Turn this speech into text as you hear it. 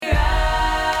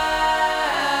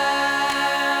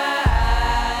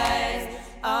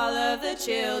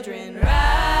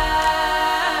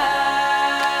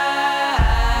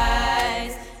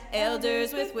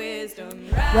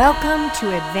Welcome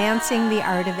to Advancing the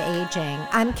Art of Aging.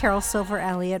 I'm Carol Silver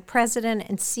Elliott, President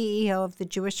and CEO of the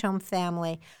Jewish Home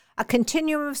Family, a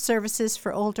continuum of services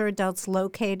for older adults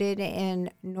located in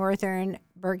northern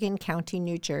Bergen County,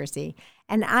 New Jersey.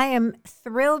 And I am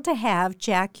thrilled to have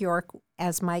Jack York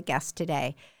as my guest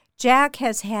today. Jack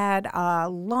has had a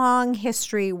long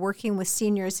history working with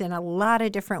seniors in a lot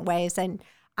of different ways, and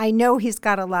I know he's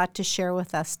got a lot to share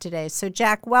with us today. So,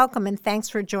 Jack, welcome, and thanks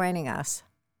for joining us.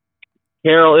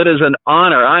 Carol, it is an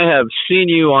honor. I have seen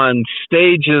you on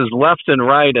stages left and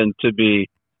right, and to be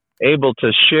able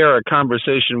to share a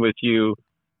conversation with you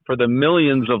for the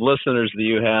millions of listeners that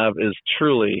you have is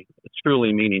truly,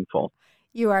 truly meaningful.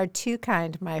 You are too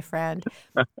kind, my friend.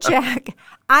 Jack,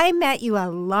 I met you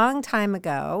a long time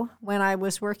ago when I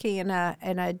was working in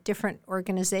a different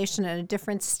organization in a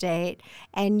different state,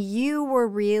 and you were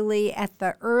really at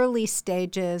the early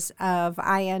stages of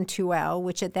IN2L,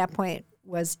 which at that point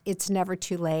was It's Never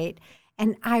Too Late.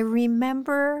 And I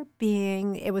remember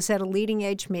it was at a leading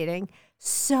age meeting,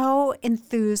 so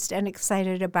enthused and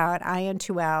excited about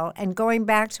IN2L and going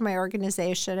back to my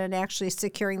organization and actually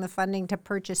securing the funding to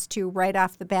purchase two right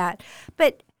off the bat.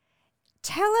 But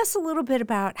tell us a little bit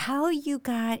about how you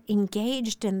got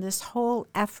engaged in this whole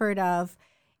effort of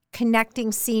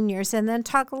connecting seniors, and then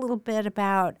talk a little bit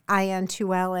about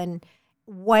IN2L and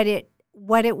what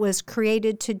it was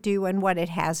created to do and what it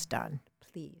has done,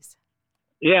 please.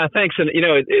 Yeah, thanks. And,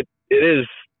 it is,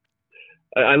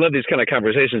 I love these kind of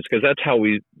conversations because that's how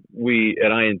we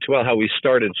at IN2L, how we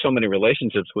started so many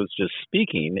relationships was just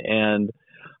speaking. And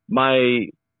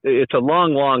it's a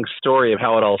long, long story of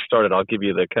how it all started. I'll give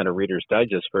you the kind of Reader's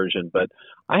Digest version, but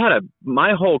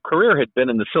my whole career had been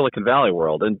in the Silicon Valley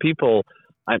world, and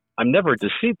I'm never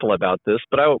deceitful about this,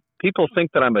 but people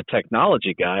think that I'm a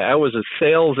technology guy. I was a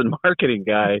sales and marketing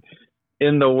guy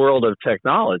in the world of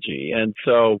technology. And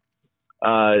so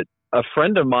a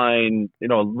friend of mine,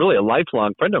 really a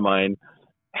lifelong friend of mine,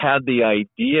 had the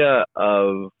idea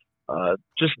of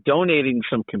just donating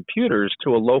some computers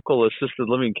to a local assisted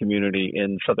living community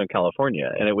in Southern California.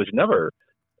 And it was never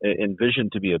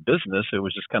envisioned to be a business. It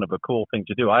was just kind of a cool thing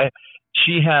to do.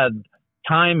 She had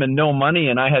time and no money,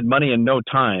 and I had money and no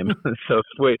time. so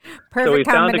we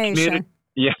found a community.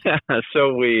 Yeah.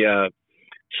 So we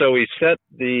set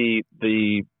the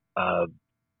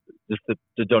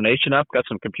donation up, got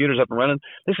some computers up and running.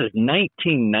 This is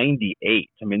 1998.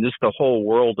 I mean, the whole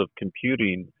world of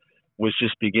computing was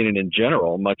just beginning in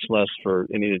general, much less for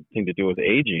anything to do with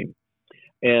aging.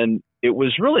 And it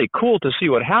was really cool to see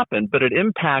what happened, but it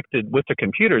impacted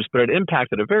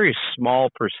a very small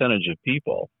percentage of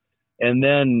people. And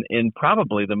then in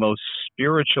probably the most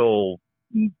spiritual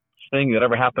thing that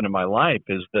ever happened in my life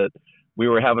is that we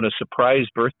were having a surprise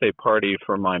birthday party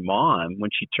for my mom when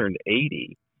she turned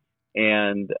 80.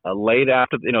 And late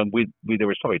after, there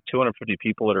was probably 250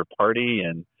 people at her party,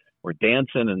 and we're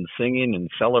dancing and singing and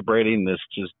celebrating this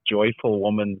just joyful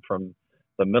woman from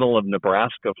the middle of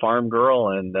Nebraska, farm girl.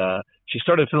 And she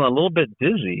started feeling a little bit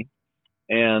dizzy.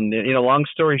 And, long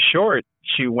story short,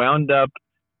 she wound up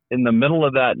in the middle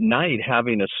of that night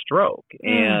having a stroke.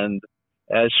 And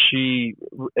she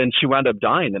wound up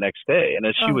dying the next day. And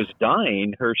as she was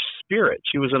dying, her spirit,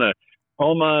 she was in a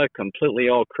coma, completely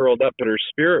all curled up, but her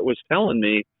spirit was telling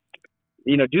me,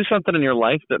 do something in your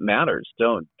life that matters.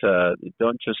 Don't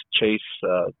just chase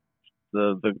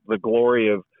the glory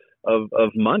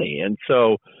of money. And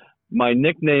so my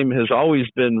nickname has always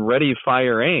been Ready,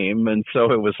 Fire, Aim. And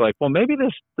so it was like, well, maybe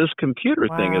this computer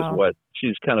thing is what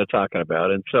she's kind of talking about.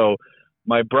 And so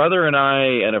my brother and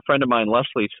I and a friend of mine,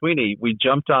 Leslie Sweeney, we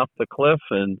jumped off the cliff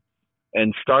and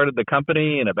started the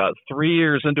company. And about 3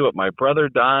 years into it, my brother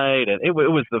died. And it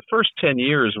was the first 10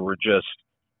 years were just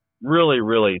really,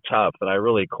 really tough. And I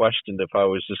really questioned if I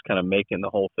was just kind of making the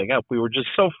whole thing up. We were just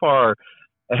so far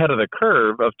ahead of the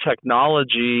curve of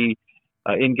technology,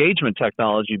 engagement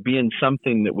technology being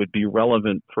something that would be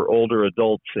relevant for older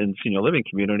adults in senior living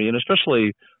community, and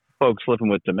especially folks living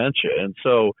with dementia. And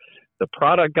so the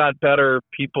product got better,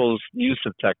 people's use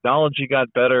of technology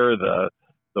got better,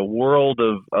 the world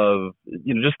of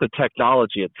just the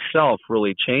technology itself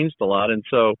really changed a lot. And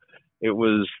so it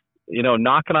was,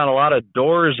 knocking on a lot of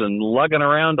doors and lugging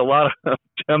around a lot of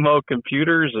demo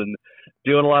computers and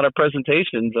doing a lot of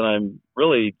presentations. And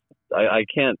I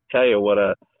can't tell you what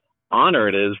a honor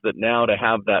it is that now to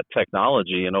have that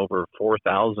technology in over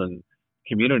 4,000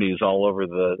 communities all over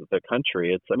the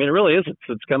country. It really is.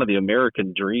 It's kind of the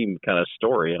American dream kind of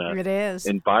story in an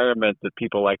environment that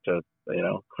people like to,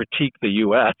 critique the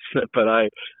U.S. But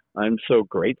I'm so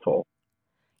grateful.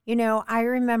 I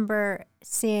remember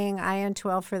seeing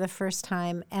IN2L for the first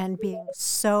time and being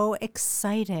so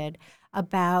excited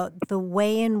about the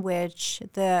way in which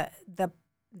the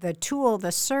tool,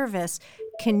 the service,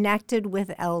 connected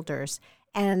with elders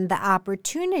and the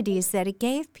opportunities that it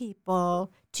gave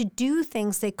people to do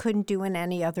things they couldn't do in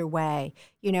any other way.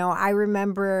 I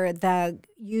remember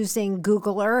using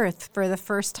Google Earth for the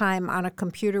first time on a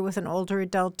computer with an older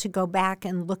adult to go back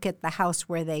and look at the house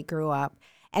where they grew up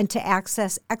and to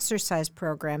access exercise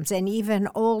programs and even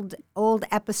old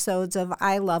episodes of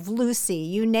I Love Lucy,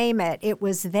 you name it, it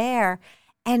was there.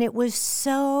 And it was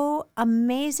so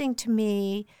amazing to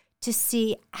me to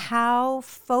see how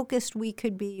focused we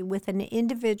could be with an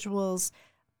individual's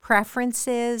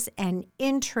preferences and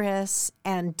interests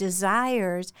and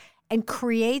desires and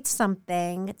create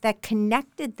something that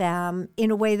connected them in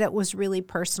a way that was really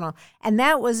personal. And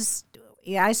that was,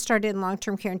 I started in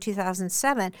long-term care in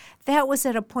 2007. That was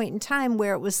at a point in time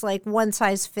where it was like one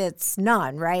size fits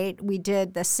none, right? We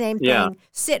did the same thing,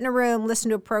 sit in a room, listen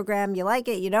to a program, you like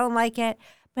it, you don't like it.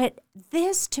 But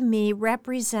this, to me,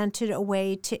 represented a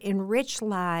way to enrich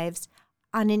lives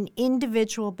on an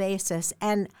individual basis.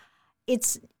 And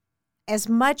it's, as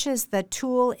much as the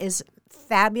tool is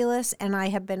fabulous, and I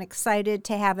have been excited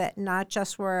to have it not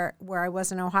just where I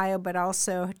was in Ohio, but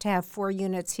also to have 4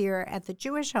 units here at the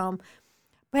Jewish home.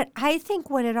 But I think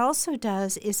what it also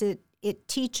does is it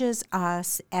teaches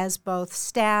us, as both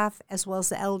staff as well as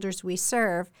the elders we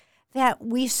serve, that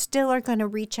we still are going to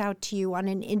reach out to you on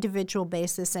an individual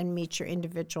basis and meet your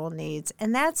individual needs.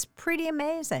 And that's pretty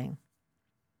amazing.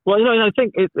 Well, and I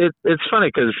think it's funny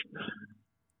because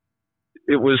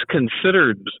it was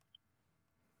considered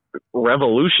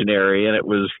revolutionary, and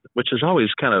which is always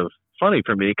kind of funny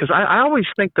for me, because I always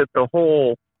think that the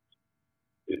whole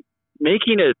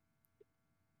making it,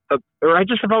 or I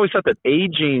just have always thought that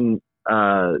aging,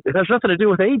 it has nothing to do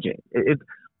with aging.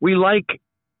 We like,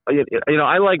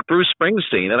 I like Bruce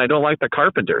Springsteen, and I don't like the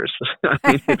Carpenters. I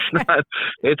mean,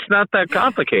 it's not that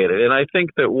complicated. And I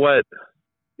think that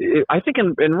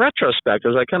in retrospect,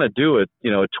 as I kind of do a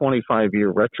 25-year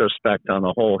retrospect on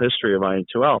the whole history of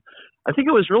IN2L, I think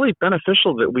it was really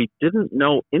beneficial that we didn't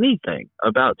know anything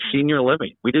about senior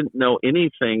living. We didn't know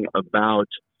anything about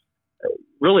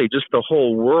really just the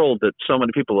whole world that so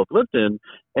many people have lived in.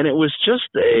 And it was just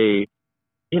a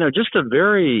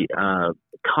very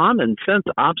common sense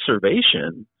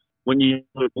observation when you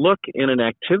look in an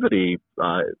activity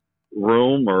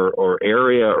room or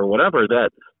area or whatever,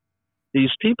 that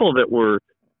these people that were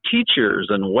teachers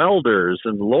and welders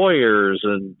and lawyers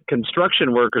and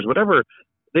construction workers, whatever,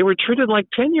 they were treated like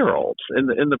 10-year-olds in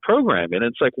the program. And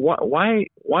it's like, why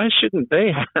shouldn't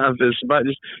they have as much?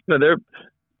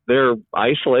 They're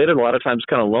isolated, a lot of times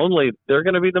kind of lonely. They're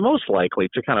going to be the most likely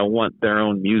to kind of want their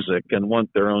own music and want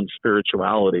their own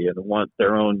spirituality and want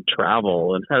their own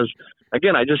travel. And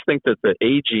I just think that the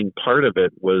aging part of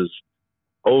it was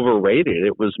overrated.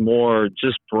 It was more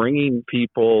just bringing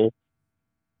people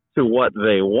to what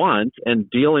they want and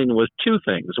dealing with 2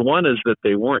 things. One is that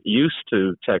they weren't used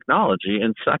to technology,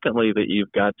 and secondly, that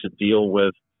you've got to deal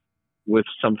with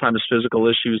sometimes physical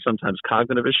issues, sometimes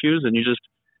cognitive issues,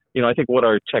 and I think what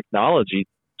our technology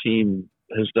team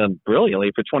has done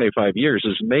brilliantly for 25 years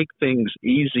is make things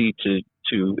easy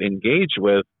to engage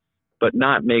with, but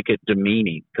not make it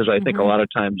demeaning. Because I think a lot of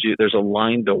times there's a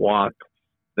line to walk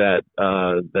that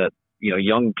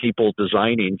young people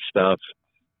designing stuff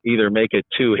either make it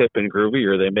too hip and groovy,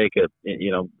 or they make it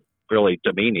really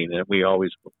demeaning. And we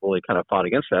always really kind of fought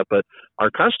against that. But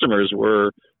our customers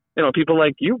were people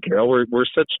like you, Carol, were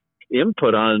such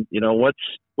input on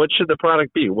what should the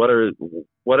product be, what are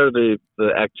the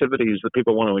activities that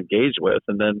people want to engage with,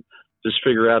 and then just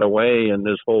figure out a way in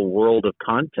this whole world of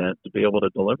content to be able to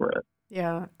deliver it.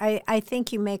 Yeah, I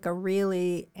think you make a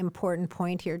really important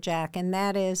point here, Jack, and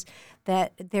that is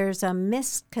that there's a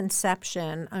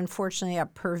misconception, unfortunately a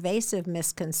pervasive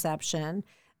misconception,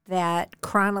 that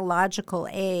chronological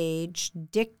age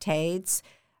dictates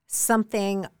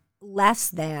something less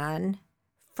than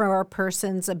for a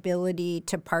person's ability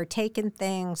to partake in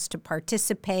things, to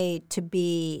participate, to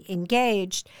be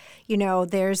engaged.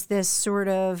 There's this sort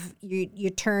of, you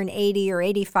turn 80 or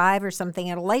 85 or something,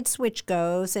 and a light switch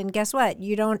goes, and guess what?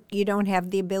 You don't have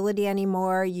the ability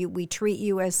anymore. We treat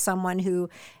you as someone who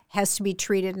has to be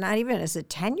treated not even as a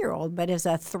 10-year-old, but as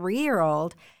a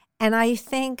 3-year-old. And I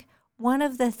think one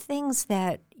of the things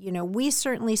that, we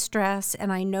certainly stress,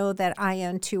 and I know that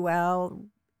IN2L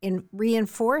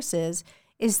reinforces,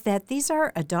 is that these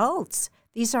are adults.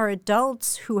 These are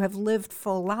adults who have lived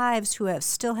full lives, who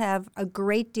still have a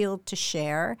great deal to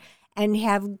share and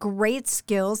have great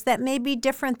skills that may be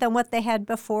different than what they had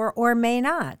before or may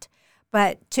not.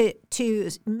 But to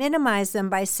minimize them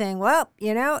by saying, well,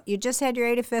 you just had your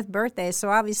 85th birthday, so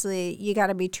obviously you got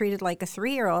to be treated like a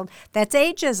 3-year-old. That's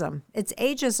ageism. It's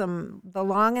ageism, the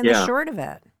long and the short of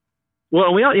it.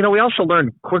 Well, we also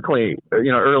learned quickly,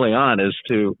 early on, is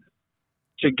to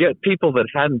get people that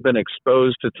hadn't been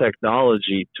exposed to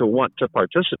technology to want to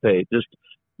participate. Just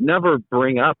never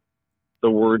bring up the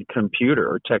word computer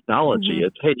or technology. Mm-hmm.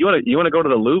 It's, hey, you want to go to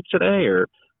the Louvre today, or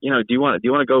do you want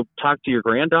to go talk to your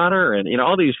granddaughter, and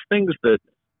all these things that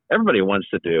everybody wants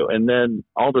to do, and then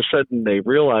all of a sudden they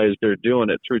realize they're doing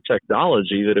it through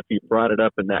technology. That if you brought it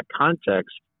up in that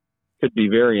context, could be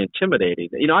very intimidating.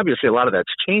 Obviously a lot of that's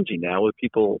changing now with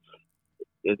people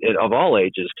of all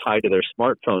ages tied to their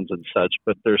smartphones and such,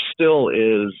 but there still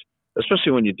is,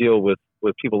 especially when you deal with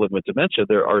people living with dementia,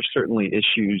 there are certainly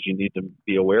issues you need to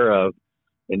be aware of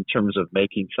in terms of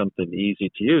making something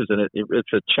easy to use. And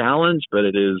it's a challenge, but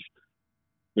it is,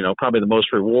 probably the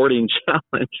most rewarding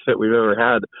challenge that we've ever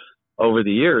had over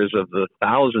the years, of the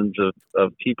thousands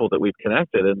of people that we've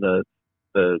connected. And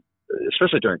the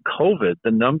especially during COVID,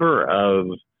 the number of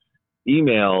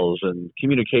emails and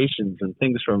communications and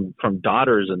things from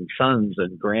daughters and sons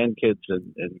and grandkids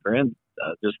and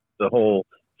just the whole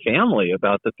family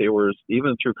about that they were,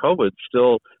 even through COVID,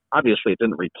 still, obviously it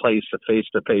didn't replace a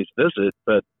face-to-face visit,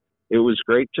 but it was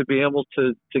great to be able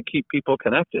to keep people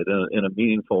connected in a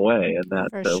meaningful way. And that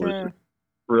was,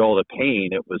 through all the pain,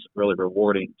 it was really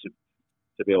rewarding to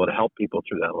be able to help people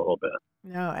through that a little bit.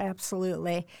 No,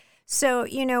 absolutely. So,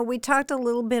 we talked a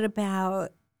little bit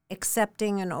about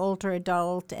accepting an older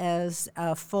adult as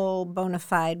a full, bona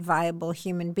fide, viable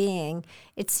human being.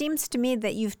 It seems to me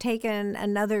that you've taken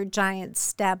another giant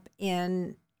step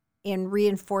in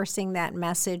reinforcing that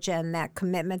message and that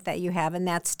commitment that you have, and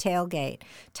that's Tailgate.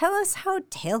 Tell us how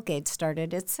Tailgate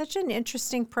started. It's such an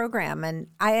interesting program, and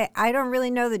I don't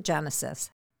really know the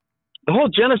genesis. The whole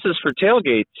genesis for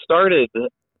Tailgate started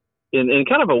in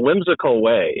kind of a whimsical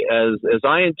way. As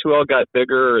IN2L got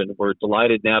bigger, and we're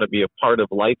delighted now to be a part of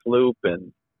LifeLoop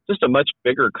and just a much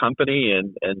bigger company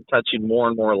and touching more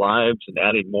and more lives and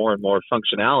adding more and more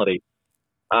functionality,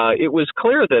 it was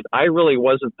clear that I really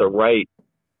wasn't the right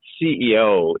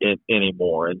CEO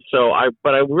anymore. And so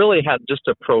but I really had just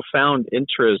a profound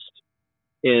interest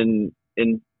in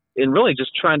really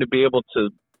just trying to be able to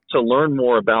learn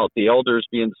more about the elders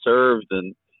being served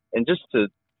and just to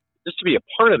be a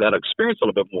part of that experience a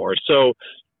little bit more. So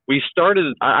we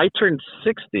started, I turned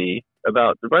 60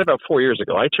 about 4 years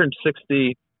ago. I turned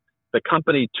 60, the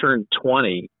company turned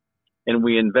 20, and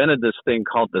we invented this thing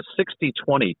called the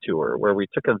 60/20 tour, where we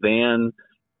took a van,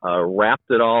 wrapped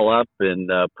it all up and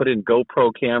put in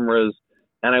GoPro cameras.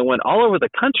 And I went all over the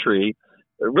country,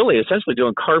 really essentially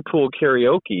doing carpool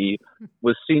karaoke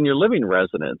with senior living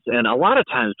residents. And a lot of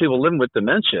times people living with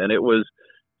dementia, and it was,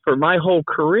 for my whole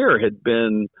career, had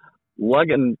been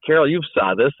lugging, Carol, you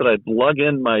saw this, that I'd lug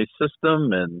in my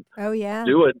system and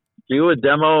do a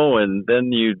demo, and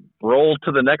then you'd roll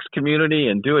to the next community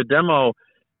and do a demo,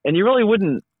 and you really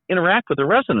wouldn't interact with the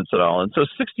residents at all. And so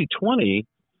 60/20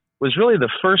 was really the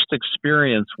first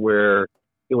experience where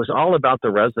it was all about the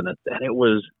residents. And it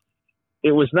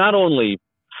was not only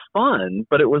fun,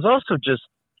 but it was also just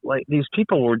like, these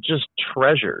people were just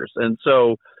treasures. And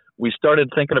so we started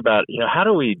thinking about, how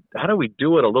do we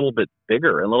do it a little bit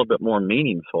bigger and a little bit more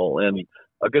meaningful? And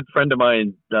a good friend of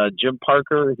mine, Jim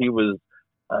Parker, he knew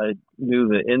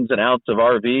the ins and outs of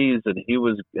RVs, and he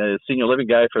was a senior living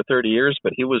guy for 30 years,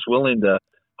 but he was willing to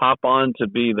hop on to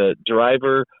be the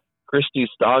driver. Christy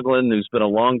Stoglin, who's been a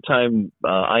long time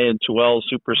IN2L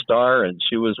superstar, and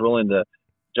she was willing to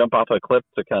jump off a cliff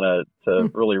to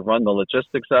really run the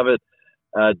logistics of it.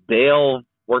 Dale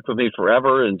worked with me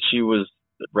forever, and she was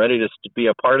ready to be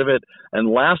a part of it. And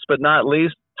last but not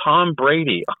least, Tom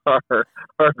Brady, our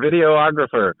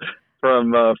videographer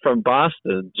from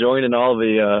Boston, joining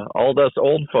all us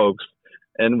old folks.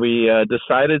 And we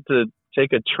decided to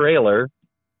take a trailer,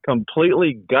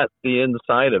 completely gut the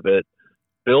inside of it,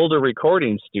 build a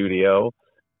recording studio,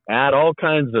 add all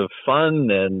kinds of fun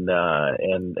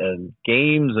and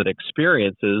games and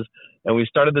experiences. And we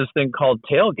started this thing called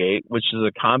Tailgate, which is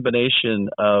a combination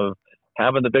of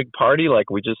having the big party like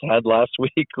we just had last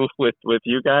week with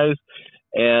you guys,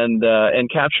 and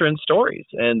capturing stories.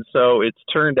 And so it's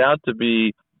turned out to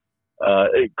be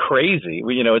crazy.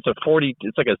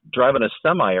 It's like driving a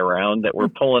semi around that we're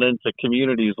pulling into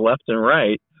communities left and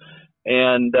right.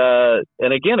 And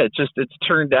again, it's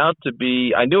turned out to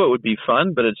be, I knew it would be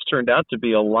fun, but it's turned out to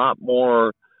be a lot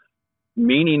more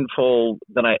meaningful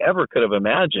than I ever could have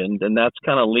imagined. And that's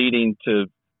kind of leading to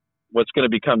what's going to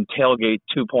become Tailgate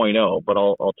 2.0, but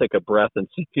I'll take a breath and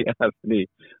see if you have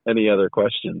any other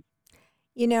questions.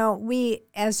 You know, we,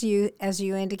 as you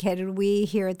indicated, we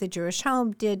here at the Jewish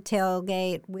Home did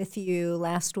tailgate with you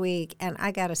last week, and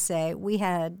I got to say, we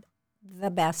had the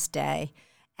best day.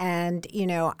 And you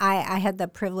know, I had the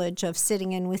privilege of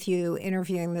sitting in with you,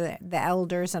 interviewing the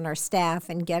elders and our staff,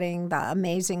 and getting the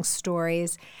amazing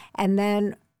stories. And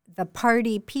then the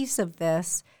party piece of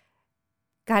this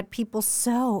got people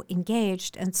so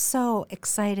engaged and so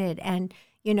excited. And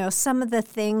you know, some of the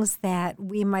things that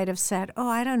we might have said, oh,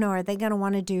 I don't know, are they going to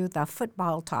want to do the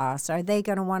football toss? Are they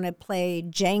going to want to play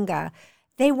Jenga?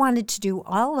 They wanted to do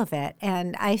all of it.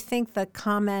 And I think the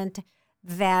comment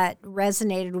that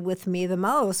resonated with me the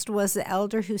most was the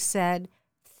elder who said,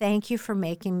 thank you for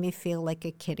making me feel like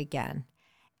a kid again.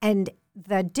 And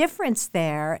the difference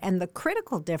there, and the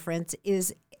critical difference,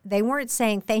 is they weren't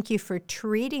saying thank you for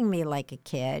treating me like a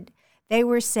kid. They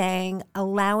were saying,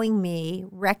 allowing me,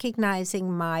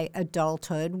 recognizing my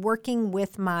adulthood, working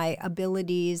with my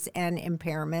abilities and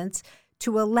impairments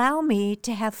to allow me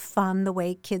to have fun the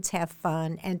way kids have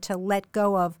fun, and to let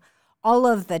go of all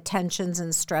of the tensions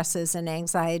and stresses and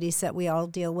anxieties that we all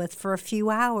deal with for a few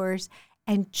hours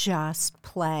and just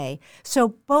play.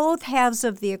 So both halves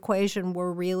of the equation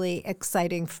were really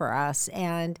exciting for us.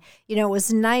 And, you know, it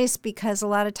was nice because a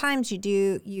lot of times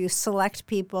you select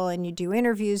people and you do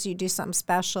interviews, you do something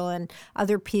special, and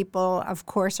other people, of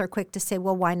course, are quick to say,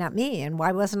 well, why not me? And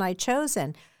why wasn't I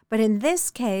chosen? But in this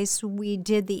case, we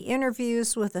did the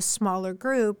interviews with a smaller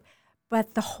group,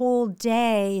 but the whole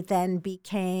day then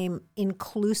became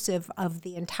inclusive of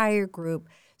the entire group.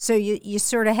 So you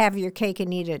sort of have your cake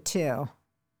and eat it too.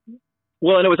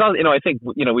 Well, and it was on, I think,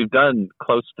 we've done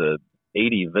close to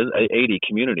 80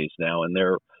 communities now, and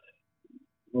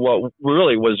what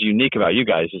really was unique about you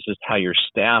guys is just how your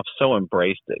staff so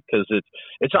embraced it, because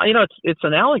it's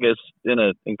analogous in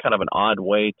kind of an odd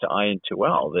way to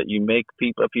IN2L, that you make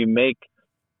people, if you make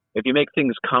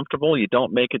things comfortable, you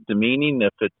don't make it demeaning.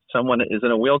 If it's someone is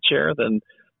in a wheelchair, then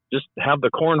just have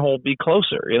the cornhole be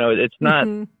closer. It's not,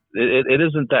 it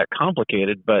isn't that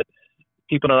complicated, but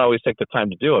people don't always take the time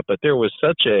to do it. But there was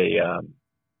such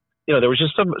there was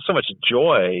just so much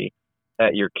joy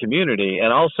at your community.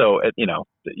 And also,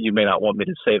 you may not want me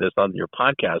to say this on your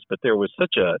podcast, but there was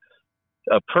such a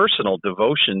personal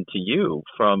devotion to you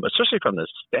especially from the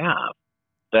staff,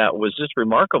 that was just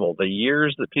remarkable. The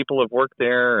years that people have worked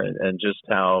there, and just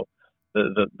how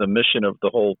the mission of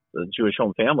the Jewish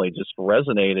Home family just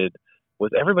resonated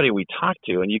with everybody we talked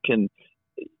to. And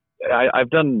I've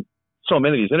done so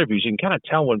many of these interviews, you can kind of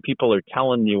tell when people are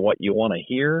telling you what you want to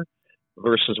hear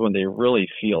versus when they really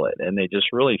feel it. And they just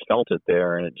really felt it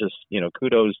there. And it just,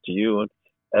 kudos to you and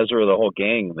Ezra, the whole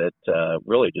gang that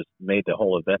really just made the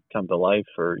whole event come to life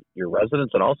for your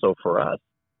residents and also for us.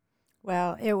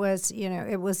 Well, it was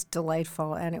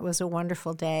delightful, and it was a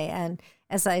wonderful day. And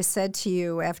as I said to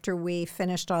you after we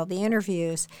finished all the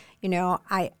interviews,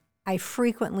 I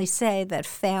frequently say that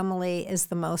family is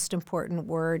the most important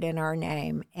word in our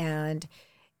name, and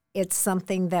it's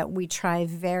something that we try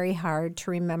very hard to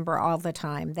remember all the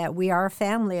time, that we are a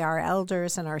family, our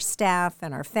elders and our staff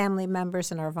and our family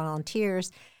members and our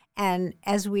volunteers. And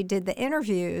as we did the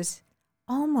interviews,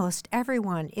 almost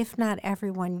everyone, if not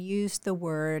everyone, used the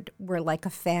word "we're like a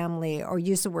family" or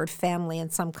used the word family in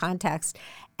some context.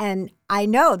 And I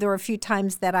know there were a few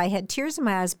times that I had tears in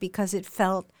my eyes because it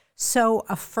felt so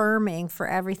affirming for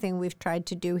everything we've tried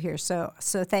to do here. So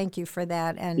thank you for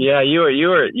that. And yeah, you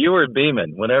were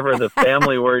beaming. Whenever the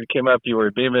family word came up, you were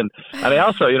beaming. And I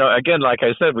also, again, like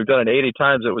I said, we've done it 80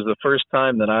 times. It was the first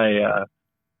time that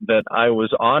I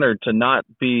was honored to not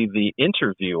be the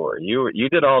interviewer. You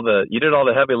did all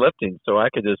the heavy lifting, so I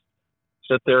could just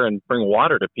sit there and bring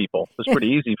water to people. It was pretty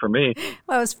easy for me.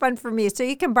 Well, it was fun for me. So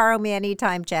you can borrow me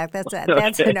anytime, Jack. That's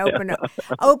an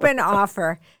open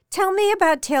offer. Tell me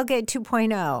about Tailgate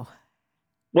 2.0.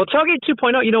 Well, Tailgate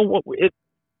 2.0,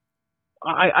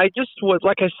 I just was,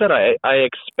 like I said, I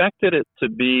expected it to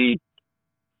be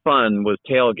fun with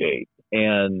Tailgate,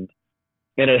 and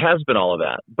it has been all of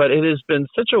that. But it has been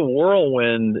such a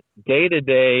whirlwind, day to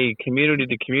day, community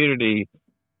to community.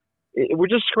 We're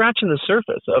just scratching the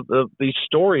surface of these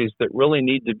stories that really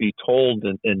need to be told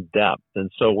in depth. And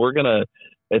so we're gonna,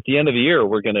 at the end of the year,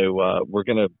 we're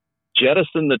gonna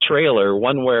jettison the trailer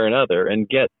one way or another and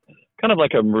get kind of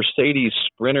like a Mercedes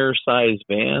Sprinter sized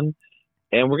van,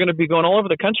 and we're going to be going all over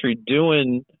the country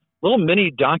doing little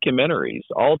mini documentaries,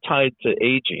 all tied to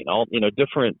aging, all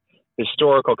different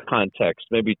historical context,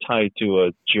 maybe tied to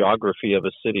a geography of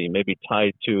a city, maybe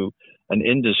tied to an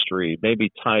industry, maybe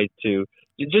tied to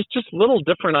just little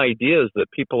different ideas that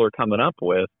people are coming up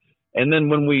with. And then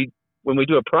when we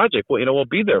do a project, we'll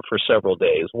be there for several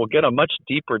days. We'll get a much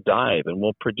deeper dive, and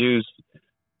we'll produce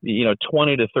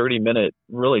 20 to 30 minute,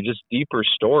 really just deeper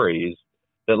stories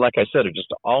that, like I said, are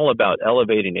just all about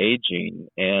elevating aging.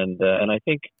 And I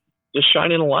think just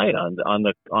shining a light on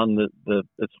the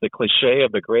it's the cliche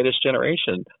of the greatest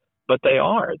generation, but they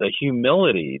are the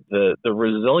humility, the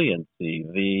resiliency,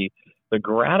 the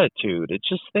gratitude. It's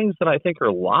just things that I think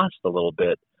are lost a little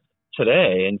bit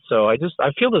today. And so I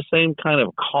feel the same kind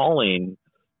of calling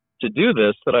to do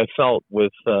this that I felt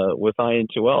with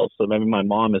IN2L. So maybe my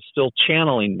mom is still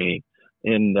channeling me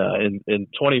in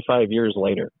 25 years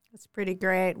later. That's pretty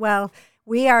great. Well,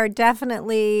 we are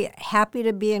definitely happy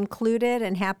to be included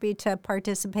and happy to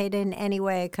participate in any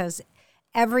way, because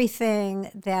everything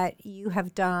that you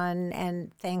have done,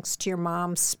 and thanks to your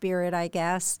mom's spirit, I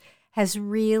guess, has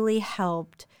really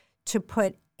helped to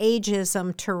put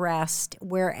ageism to rest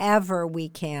wherever we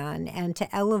can and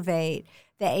to elevate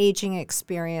the aging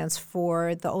experience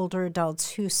for the older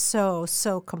adults who so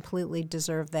completely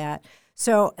deserve that.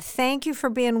 So thank you for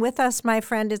being with us, my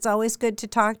friend. It's always good to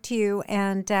talk to you,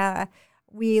 and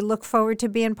we look forward to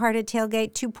being part of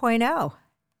Tailgate 2.0.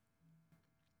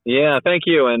 Yeah, thank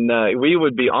you. And we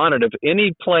would be honored. If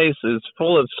any place is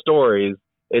full of stories,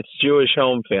 it's Jewish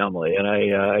Home Family. And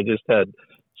I just had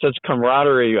such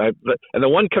camaraderie. And the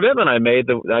one commitment I made,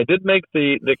 I did make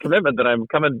the commitment that I'm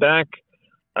coming back.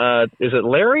 Is it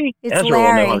Larry? It's Ezra Larry.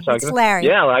 Will know what I'm talking It's about. Larry.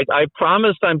 Yeah, I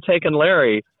promised I'm taking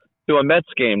Larry to a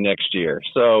Mets game next year.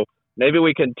 So maybe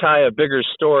we can tie a bigger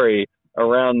story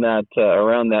around that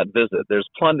visit. There's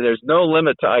no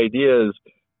limit to ideas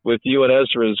with you and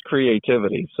Ezra's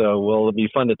creativity. So it'll be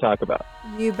fun to talk about.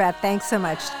 You bet. Thanks so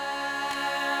much.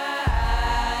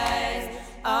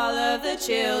 All of the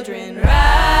children rise,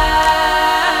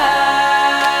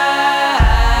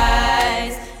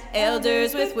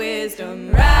 elders with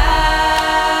wisdom rise,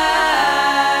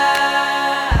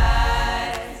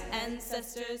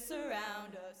 ancestors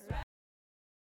surround us.